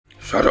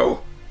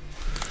Shadow.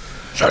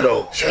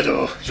 Shadow.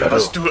 Shadow. You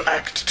must do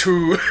Act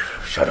 2.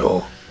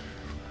 Shadow.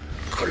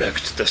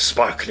 Collect the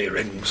sparkly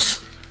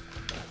rings.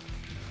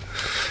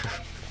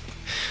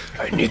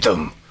 I need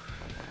them.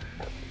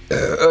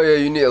 Oh yeah,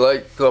 you need to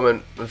like,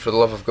 comment, and for the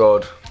love of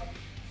God.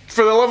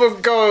 For the love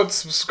of God,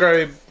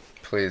 subscribe.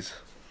 Please.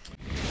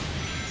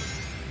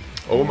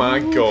 Oh my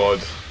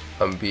god.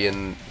 I'm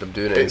doing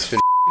it It's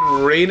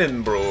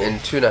raining, bro. in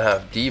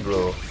 2.5D,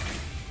 bro.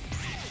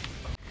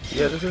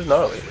 Yeah, this is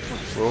gnarly.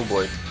 Oh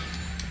boy.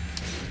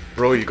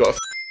 Bro, you gotta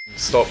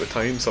stop the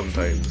time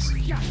sometimes.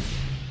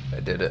 I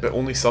did it. But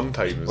only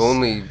sometimes.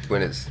 Only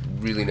when it's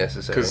really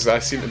necessary. Because I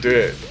seem to do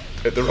it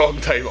at the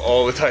wrong time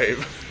all the time.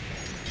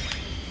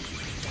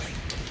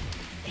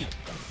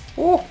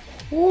 Oh,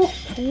 oh,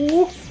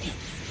 oh.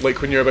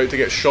 Like when you're about to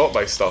get shot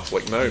by stuff,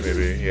 like now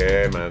maybe.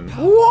 Yeah, man.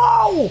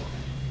 Whoa!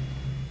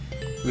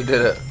 We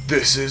did it.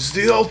 This is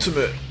the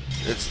ultimate.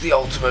 It's the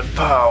ultimate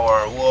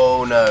power.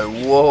 Whoa now,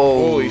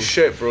 whoa. Holy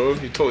shit, bro.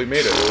 You totally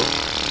made it,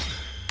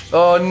 bro.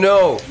 Oh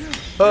no.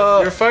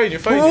 You're fine, you're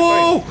fine,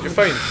 whoa. you're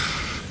fine. You're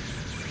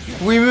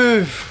fine. We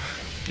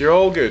move. You're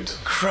all good.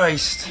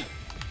 Christ.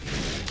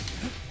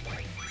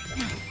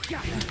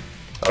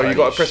 Oh, you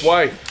gotta press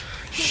Y.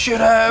 Shoot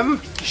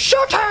him!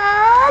 Shoot him!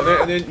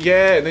 And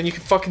then you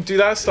can fucking do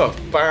that stuff.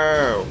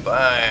 Bam!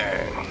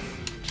 Bang!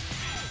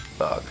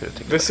 Oh, I could have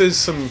taken This is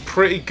some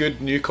pretty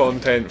good new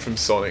content from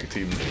Sonic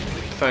Team.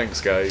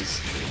 Thanks,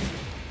 guys.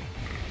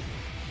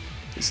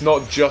 It's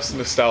not just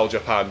nostalgia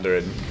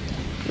pandering.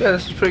 Yeah,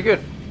 this is pretty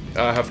good.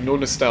 I have no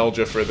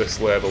nostalgia for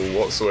this level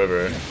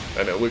whatsoever,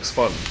 and it looks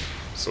fun.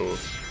 So,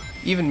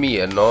 Even me,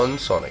 a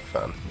non-Sonic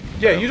fan.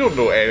 yeah, you don't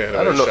know anything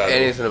about I don't know Shadow.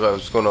 anything about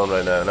what's going on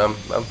right now, and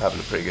I'm having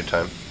a pretty good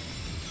time.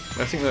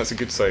 I think that's a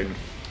good sign.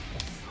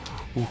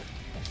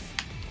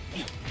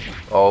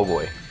 Oh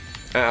boy.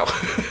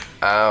 Ow.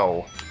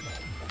 Ow.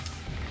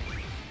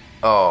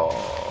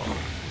 Oh.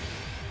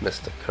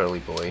 Missed the curly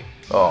boy.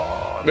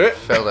 Oh, Eh.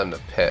 fell down the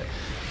pit.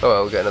 Oh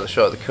well, we'll get another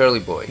shot at the curly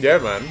boy. Yeah,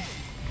 man.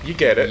 You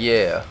get it.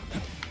 Yeah.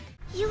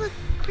 You look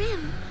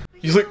grim.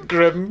 You look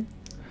grim.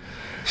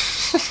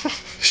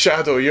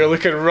 Shadow, you're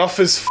looking rough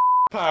as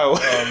pal.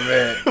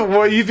 Oh man.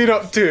 What have you been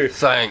up to?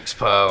 Thanks,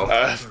 pal.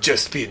 I've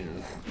just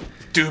been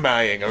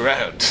doomaying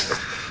around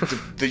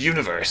the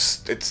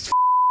universe. It's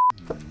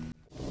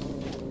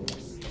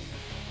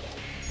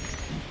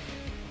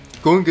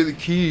Go and get the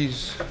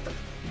keys.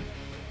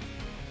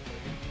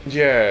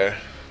 yeah.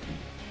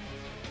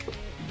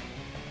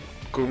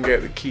 Go and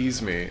get the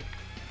keys, mate.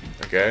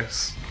 I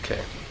guess.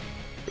 Okay.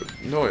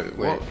 No,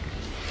 what?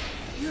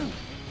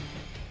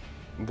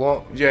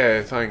 What?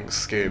 Yeah,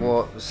 thanks, game.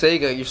 What?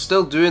 Sega, you're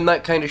still doing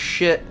that kind of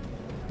shit?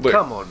 Look,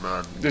 Come on,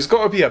 man. there's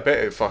got to be a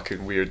bit of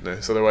fucking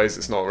weirdness, otherwise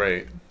it's not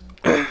right.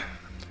 And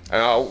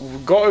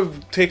I've got to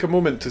take a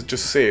moment to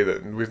just say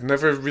that we've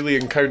never really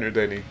encountered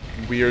any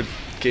weird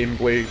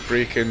gameplay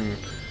breaking,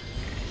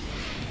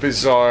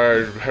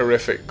 bizarre,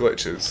 horrific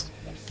glitches.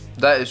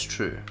 That is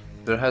true.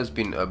 There has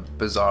been a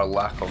bizarre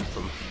lack of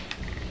them.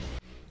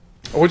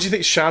 What do you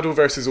think Shadow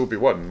versus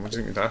Obi-Wan? What do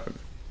you think would happen?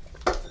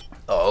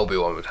 Oh,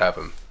 Obi-Wan would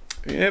happen.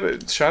 Yeah,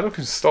 but Shadow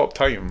can stop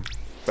time.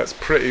 That's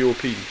pretty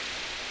OP.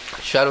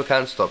 Shadow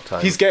can stop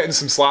time. He's getting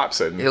some slaps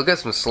in. He'll get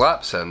some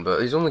slaps in,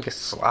 but he's only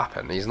just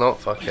slapping. He's not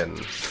fucking...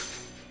 You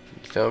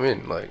know what I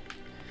mean? Like...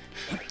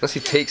 Unless he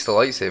takes the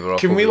lightsaber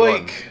off Can we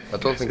Obi-Wan. like... I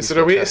don't think is he's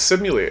there a way gonna to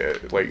simulate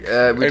it? Like,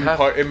 we'd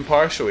have-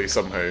 impartially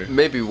somehow?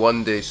 Maybe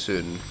one day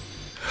soon.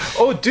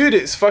 Oh, dude,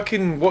 it's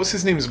fucking... What's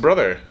his name's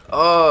brother?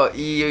 Oh,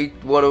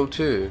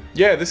 E102.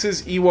 Yeah, this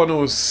is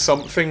E10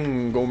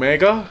 something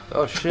Omega.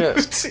 Oh shit.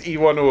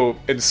 E10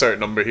 insert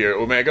number here,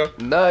 Omega.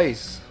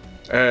 Nice.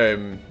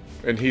 And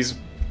he's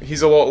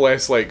a lot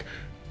less like,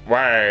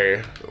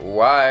 why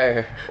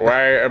Why?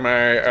 am I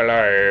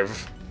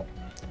alive?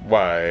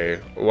 Why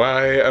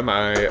am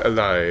I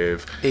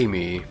alive?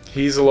 Amy.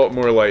 He's a lot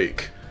more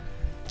like,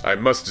 I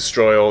must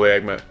destroy all the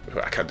Eggman.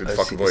 I can't do the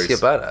fucking Is he a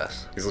voice.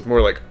 badass? He's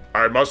more like,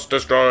 I must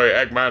destroy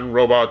Eggman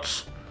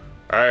robots.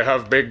 I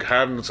have big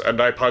hands and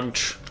I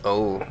punch.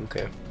 Oh,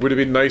 okay. Would have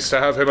been nice to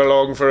have him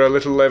along for a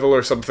little level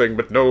or something,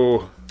 but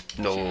no.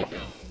 No.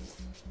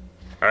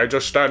 I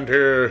just stand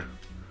here.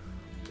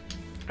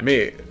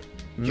 Mate,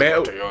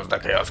 Metal... Use the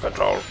chaos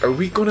control. Are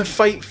we gonna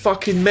fight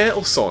fucking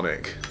Metal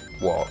Sonic?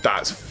 What?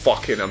 That's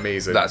fucking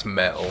amazing. That's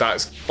metal.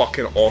 That's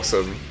fucking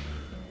awesome.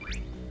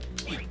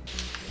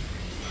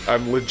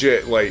 I'm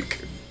legit like...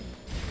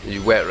 Are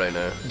you wet right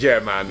now? Yeah,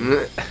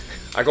 man.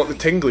 I got the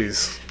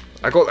tinglies.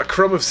 I got a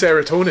crumb of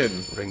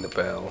serotonin. Ring the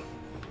bell.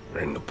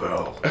 Ring the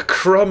bell. A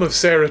crumb of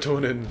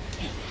serotonin.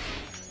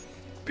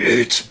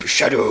 It's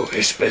Shadow.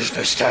 It's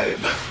business time.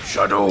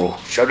 Shadow.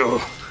 Shadow.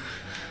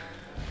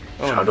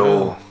 Oh, Shadow.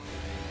 No.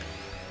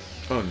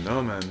 Oh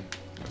no, man.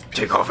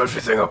 Take off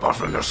everything apart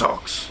from your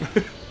socks.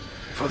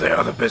 For they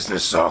are the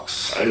business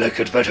socks. I like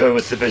it better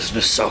with the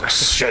business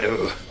socks,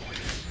 Shadow.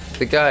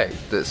 The guy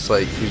that's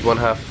like, he's one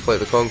half of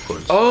Flight of the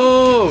Conchords.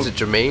 Oh! Is it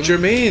Jermaine?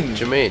 Jermaine.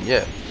 Jermaine,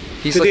 yeah.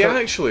 He's Did like he a,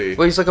 actually?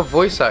 Well, he's like a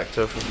voice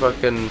actor for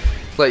fucking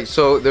Like,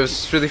 so there's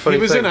this really funny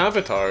He was thing. in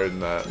Avatar in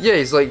that. Yeah,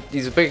 he's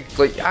a big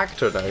like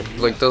actor now.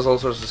 Like does all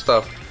sorts of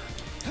stuff,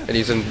 and he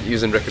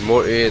was in Rick and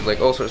Morty and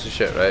like all sorts of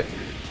shit, right?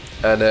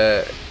 And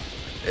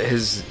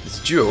his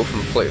duo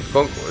from Flight of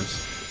Conchords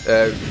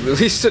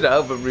released an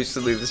album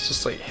recently that's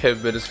just like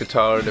him and his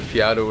guitar and a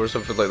piano or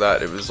something like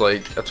that. It was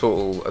like I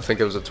think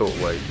it was a total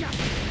like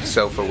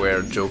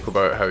self-aware joke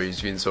about how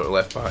he's been sort of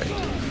left behind.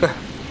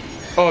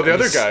 Oh, the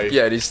other guy?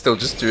 Yeah, and he's still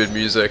just doing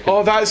music.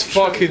 Oh, that's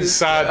fucking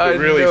sad, but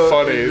really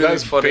funny. Really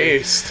That's funny.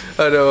 based.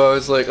 I know, I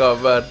was like, oh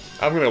man.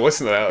 I'm gonna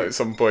listen to that at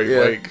some point. Yeah.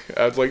 Like,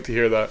 I'd like to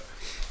hear that.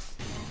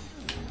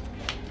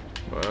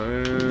 I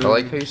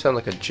like how you sound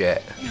like a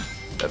jet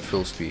at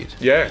full speed.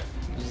 Yeah,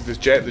 the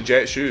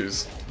jet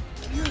shoes.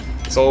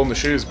 It's all in the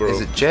shoes, bro.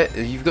 Is it jet?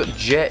 You've got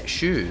jet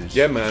shoes?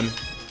 Yeah, man.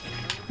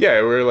 Yeah,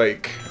 we're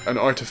like an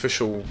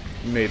artificial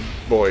made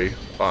boy.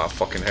 Ah,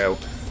 fucking hell.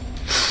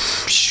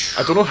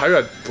 I don't know how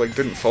I like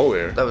didn't fall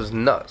there. That was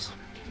nuts.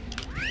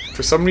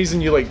 For some reason,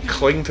 you like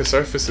cling to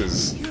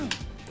surfaces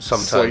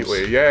Sometimes.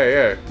 slightly.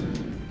 Yeah.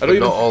 I don't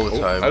not all the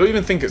time. I don't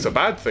even think it's a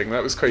bad thing.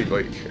 That was quite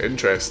like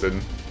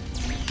interesting.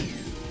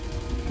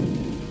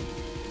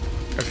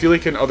 I feel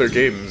like in other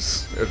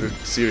games of the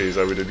series,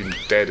 I would have been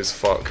dead as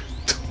fuck.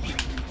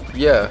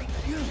 Yeah.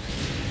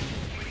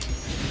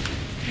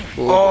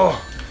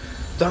 Oh,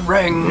 The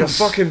rings! you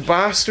fucking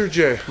bastard,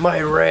 you! My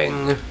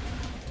ring!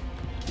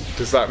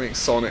 Does that make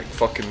Sonic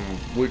fucking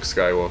Luke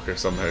Skywalker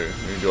somehow? And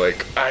he'd be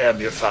like, I am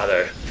your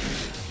father.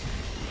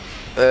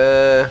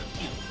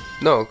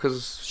 No,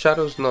 because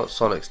Shadow's not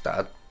Sonic's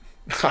dad.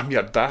 I'm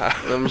your dad.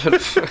 I'm your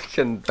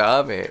fucking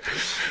dad, mate.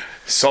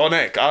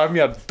 Sonic, I'm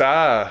your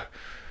dad.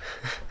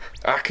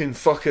 I can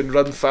fucking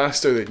run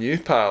faster than you,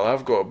 pal.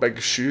 I've got big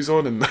shoes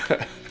on and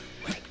that.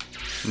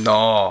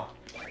 No,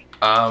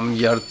 I'm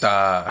your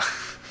dad.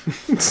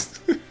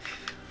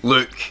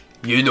 Look,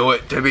 you know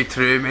it to be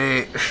true,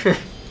 mate.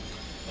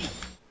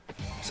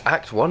 It's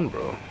Act 1,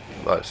 bro.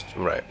 That's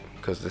right,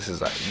 because this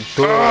is Act...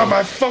 Oh,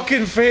 my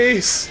fucking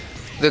face!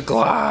 The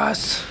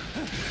glass!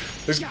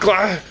 There's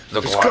glass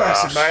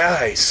in my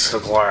eyes. The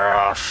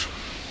glass!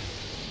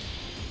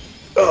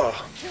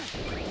 Oh,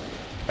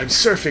 I'm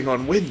surfing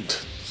on wind.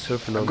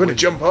 Surfing I'm gonna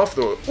jump off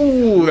though.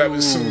 Ooh, that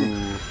was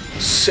some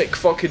sick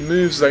fucking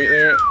moves right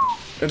there.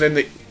 And then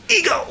the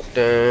eagle!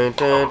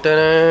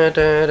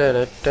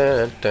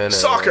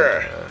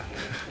 Soccer!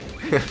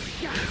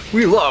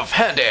 We love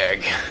hand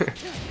egg!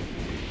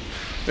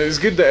 It's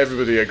good that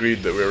everybody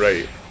agreed that we're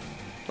right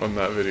on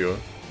that video.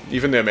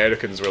 Even the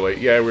Americans were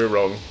like, yeah, we're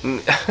wrong.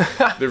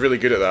 They're really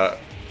good at that.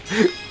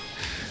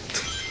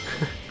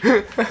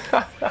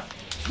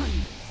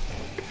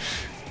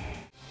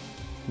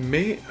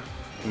 Mate,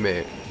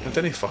 Mate, I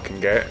didn't fucking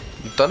get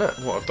you've done it.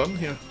 what I've done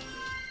here.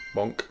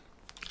 Bonk.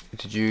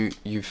 Did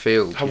you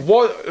failed?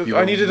 What? You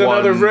I were needed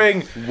another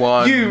ring.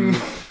 One You-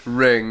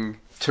 ring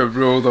to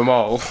rule them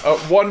all.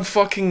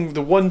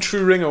 The one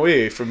true ring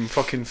away from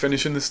fucking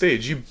finishing the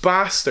stage. You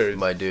bastard.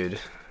 My dude.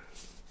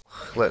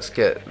 Let's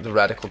get the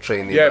radical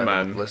train. Yeah,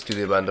 man. Let's do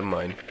the abandoned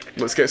mine.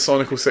 Let's get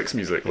Sonic 06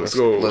 music. Let's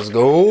go. Let's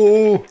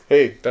go.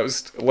 Hey, that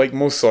was like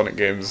most Sonic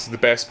games. The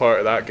best part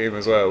of that game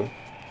as well.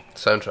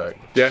 Soundtrack.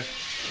 Yeah.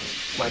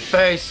 My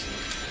face.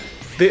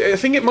 I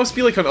think it must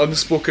be like an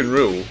unspoken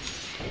rule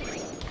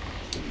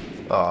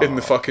in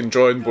the fucking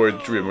drawing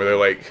board room where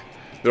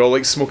they're all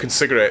like smoking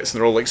cigarettes and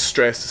they're all like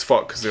stressed as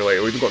fuck because they're like,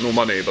 we've got no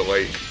money, but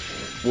like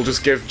we'll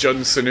just give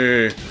Jun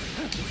Sanu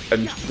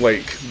and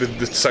like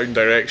the sound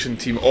direction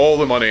team all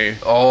the money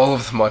All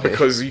of the money.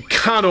 because you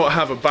cannot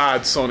have a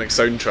bad Sonic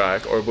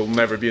soundtrack or we'll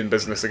never be in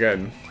business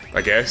again.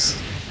 I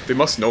guess they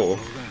must know.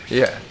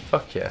 Yeah.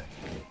 Fuck yeah.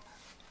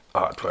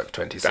 Artwork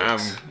 26. Damn.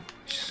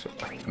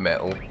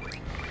 Metal.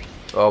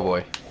 Oh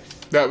boy.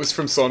 That was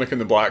from Sonic and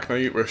the Black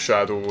Knight where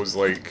Shadow was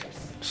like,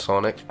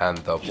 Sonic and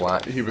the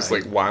Black. he was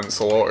like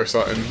Lancelot or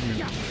something.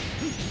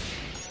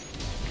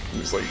 It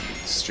was like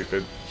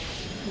stupid.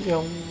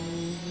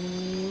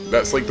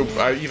 That's like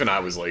even I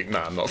was like,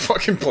 nah, I'm not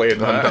fucking playing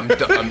that.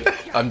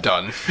 I'm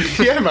done.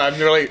 Yeah, man.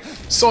 They're like,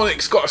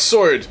 Sonic's got a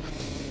sword,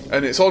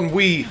 and it's on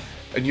Wii,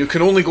 and you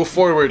can only go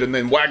forward and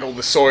then waggle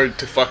the sword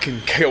to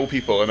fucking kill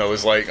people. And I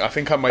was like, I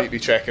think I might be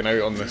checking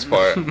out on this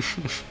part.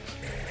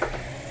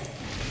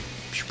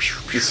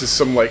 This is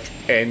some like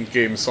end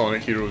game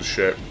Sonic Heroes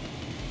shit.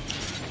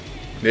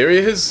 There he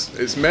is.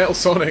 It's Metal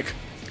Sonic.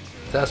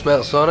 That's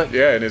Metal Sonic.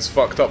 Yeah, in his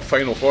fucked up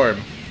final form.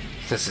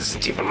 This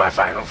isn't even my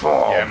final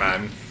form. Yeah,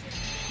 man.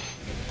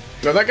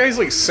 Now that guy's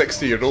like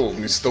 60-year-old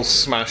and he's still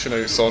smashing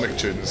out Sonic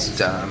tunes.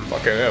 Damn.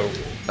 Fucking hell.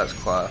 That's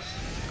class.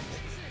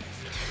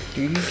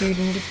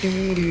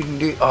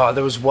 Oh,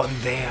 there was one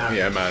there.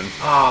 Yeah, man.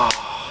 Oh,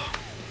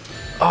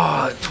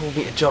 it told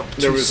me to jump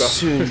too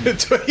soon.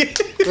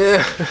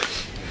 Yeah.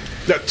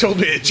 That told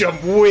me to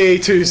jump way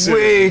too soon.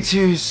 Way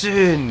too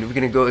soon. We're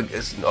gonna go. I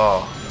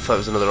thought it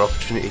was another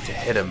opportunity to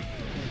hit him.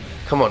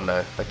 Come on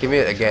now. Like, give me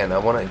it again. I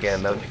want it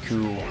again. That would be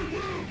cool.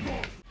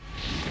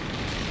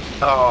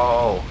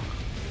 Oh.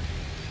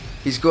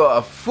 He's got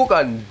a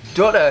fucking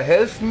dot of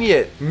health,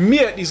 mate.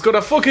 Mate, he's got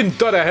a fucking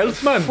dot of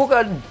health, man.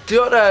 Fucking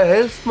dot of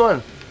health,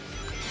 man.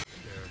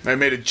 I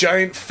made a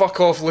giant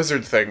fuck-off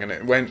lizard thing and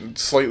it went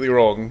slightly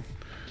wrong.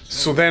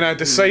 So then I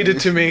decided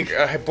to make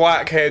a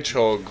black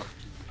hedgehog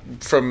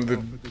from the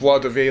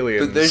blood of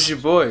aliens. But there's your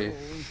boy.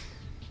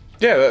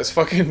 Yeah, that's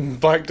fucking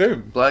Black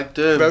Doom. Black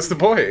Doom. That's the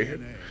boy.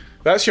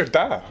 That's your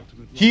dad.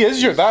 He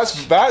is your...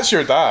 That's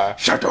your dad.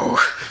 Shadow.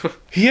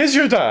 He is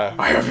your dad.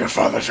 I am your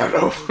father,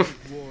 Shadow.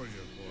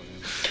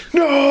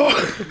 No!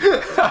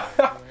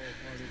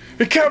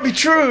 It can't be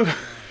true.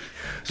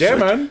 Yeah,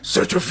 man.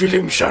 Such a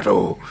feeling,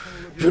 Shadow.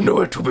 You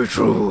know it to be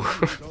true.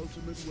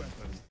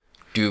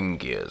 Doom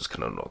gears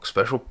can unlock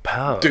special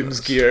powers. Doom's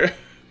gear.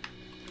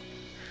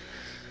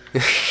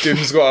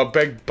 Doom's got a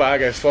big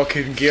bag of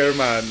fucking gear,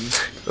 man.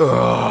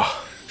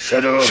 Oh,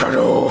 Shadow.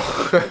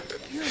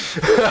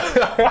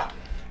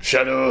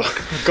 Shadow.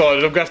 God,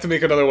 I'm gonna have to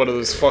make another one of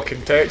those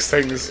fucking text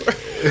things.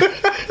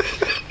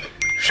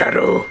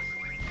 Shadow.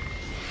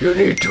 You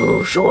need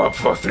to show up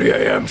for 3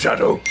 AM,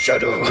 Shadow.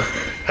 Shadow.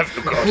 Have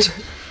you got...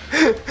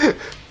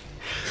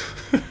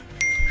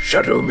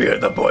 Shadow, me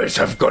and the boys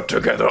have got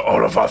together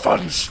all of our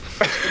funds.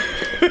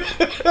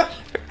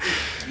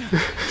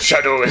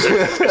 Shadow, is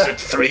it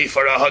 3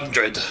 for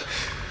 100?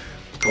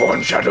 Go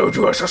on, Shadow,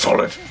 do us a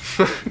solid.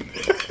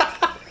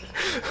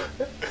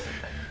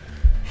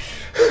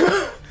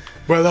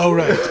 Well,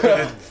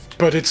 alright,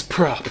 but it's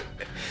prop.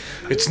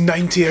 It's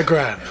 90 a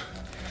gram.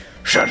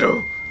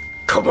 Shadow,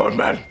 come on,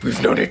 man. We've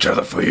known each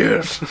other for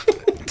years.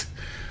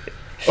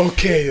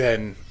 Okay,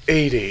 then.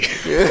 80.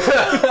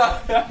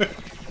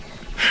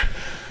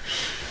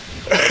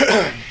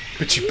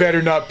 But you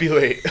better not be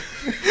late.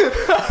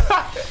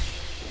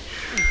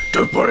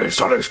 Don't worry,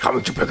 Sonic's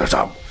coming to pick us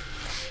up.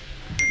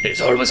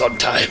 He's always on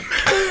time.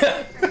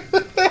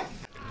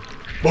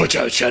 Watch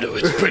out, Shadow,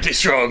 it's pretty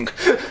strong.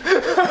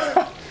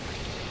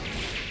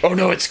 Oh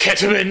no, it's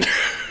ketamine.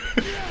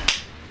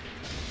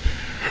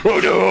 Oh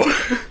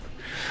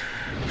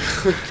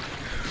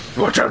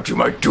no. Watch out, you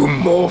might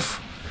doom morph.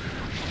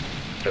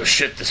 Oh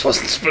shit, this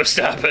wasn't supposed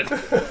to happen.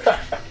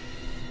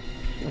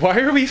 Why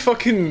are we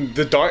fucking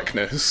the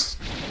darkness?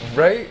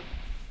 Right?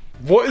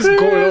 What is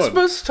going on?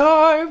 Christmas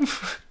time!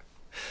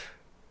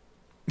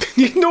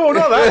 No,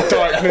 not that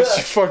darkness,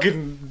 you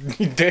fucking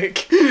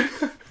dick.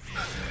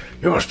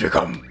 You must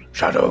become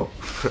Shadow.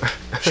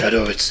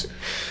 Shadow, it's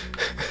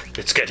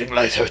getting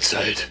light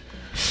outside.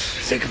 I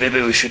think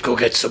maybe we should go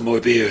get some more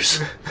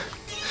beers.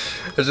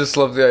 I just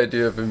love the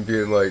idea of him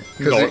being like...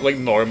 Like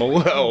normal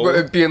at all. But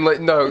it being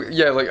like, no,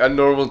 yeah, like a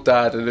normal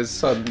dad and his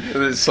son.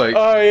 And it's like,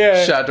 oh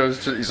yeah.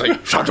 Shadow's just, he's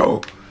like,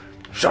 Shadow!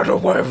 Shadow,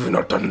 why have you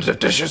not done the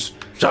dishes?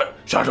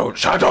 Shadow!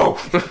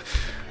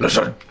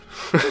 Listen.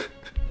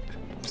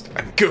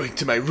 I'm going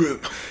to my room.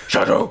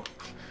 Shadow!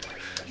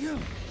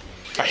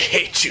 I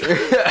hate you.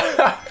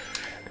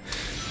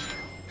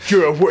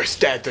 You're a worse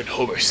dad than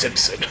Homer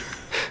Simpson.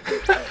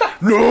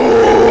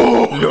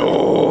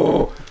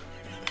 No!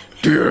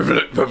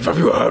 Have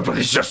you heard what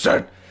he's just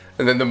said?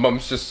 and then the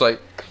mum's just like,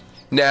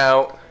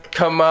 now,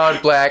 come on,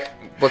 Black.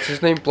 What's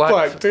his name?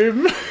 Black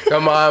Doom.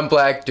 Come on,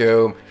 Black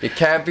Doom. You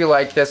can't be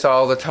like this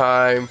all the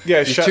time.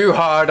 Yeah, you're too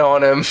hard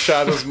on him.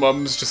 Shadow's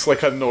mum's just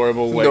like a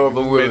normal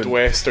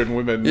Midwestern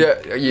woman.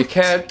 Yeah, you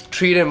can't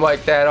treat him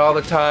like that all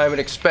the time and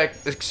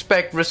expect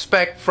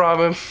respect from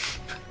him.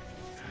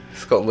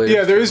 It's got layers.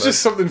 Yeah, there is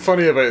just something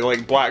funny about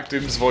like Black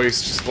Doom's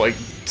voice, just like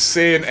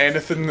saying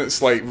anything that's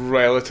like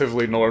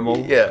relatively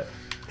normal. Yeah.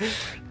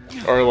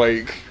 Or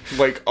like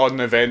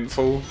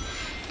uneventful.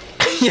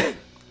 Yeah.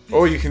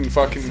 Oh, you can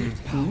fucking.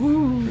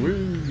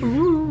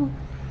 Woo.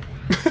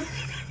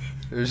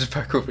 We're just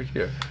back over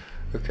here.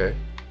 Okay.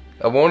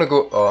 I want to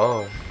go.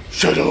 Oh.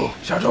 Shadow.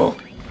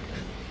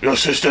 Your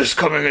sister's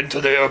coming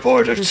into the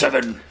airport at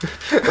 7.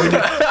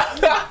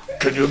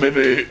 Can you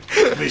maybe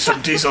give me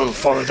some diesel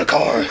for the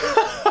car?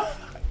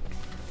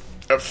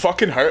 It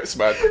fucking hurts,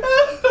 man.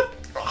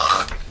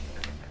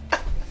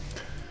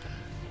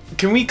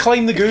 Can we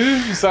climb the goo?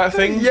 Is that a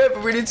thing? Yeah,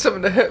 but we need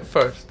something to hit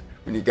first.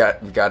 We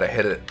gotta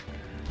hit it.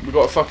 We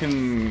got a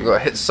fucking. We gotta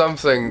hit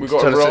something. We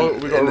got a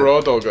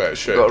raw dog that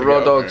shit. We got a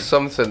raw dog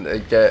something to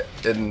get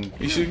in.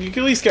 You can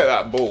at least get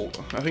that bolt.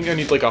 I think I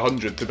need like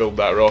 100 to build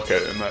that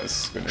rocket, and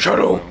that's. Gonna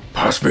Shadow,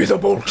 pass me the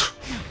bolt.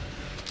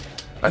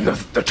 And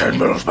the 10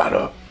 mil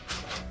spanner.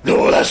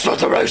 No, that's not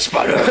the right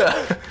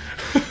spanner.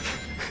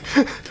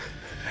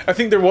 I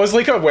think there was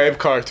like a web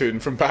cartoon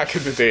from back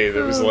in the day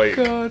that was like.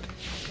 God.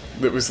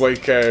 That was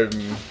like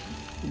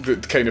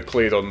that kind of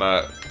played on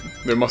that.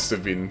 There must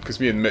have been, because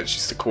me and Mitch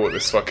used to quote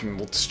this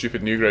fucking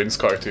stupid Newgrounds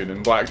cartoon,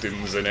 and Black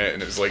Doom was in it,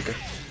 and it was like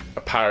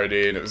a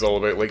parody, and it was all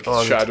about like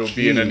Shadow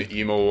being an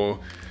emo.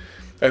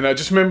 And I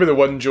just remember the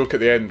one joke at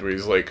the end where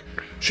he's like,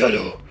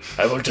 "Shadow,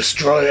 I will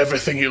destroy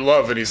everything you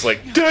love," and he's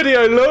like, "Daddy,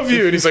 I love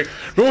you," and he's like,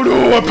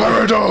 "No, a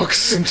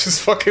paradox," and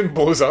just fucking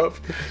blows up.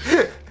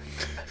 I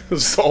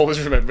just always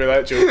remember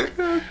that joke.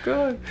 Oh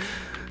God.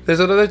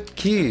 There's another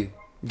key.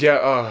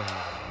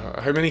 Yeah.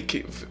 How many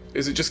keys?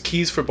 Is it just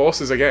keys for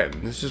bosses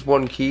again? There's just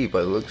one key by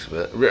the looks of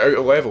it. We're out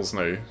of levels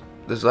now.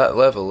 There's that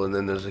level and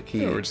then there's a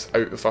key. Yeah, we're just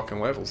out the fucking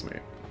levels,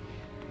 mate.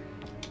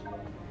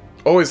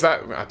 Oh, is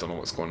that? I don't know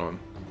what's going on.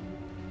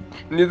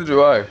 Neither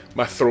do I.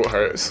 My throat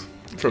hurts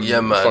from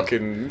Yeah, man.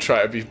 fucking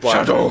trying to be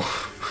black. Shadow,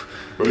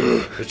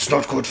 it's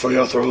not good for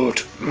your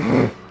throat.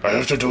 I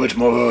have to do it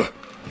more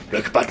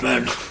like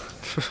Batman.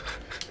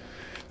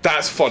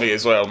 That's funny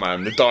as well,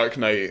 man. The Dark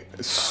Knight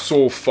is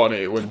so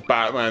funny when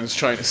Batman's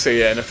trying to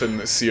say anything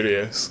that's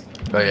serious.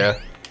 Oh yeah.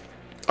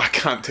 I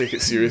can't take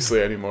it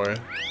seriously anymore.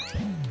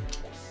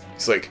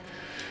 It's like,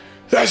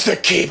 that's the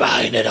key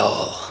behind it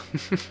all.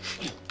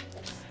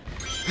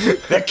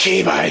 The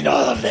key behind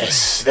all of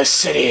this. The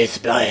city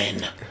is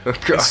mine. Oh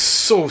god. It's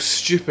so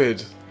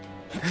stupid.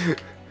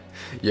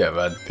 Yeah,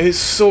 man. It's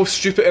so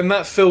stupid, and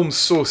that film's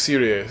so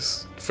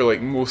serious for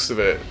like most of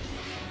it.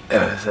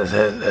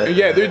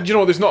 Yeah, you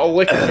know, there's not a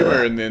lick of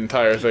humour in the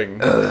entire thing.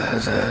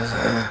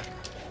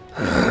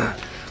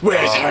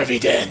 Where's Harvey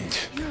Dent?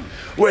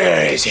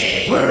 Where is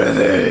he? Where are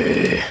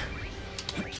they?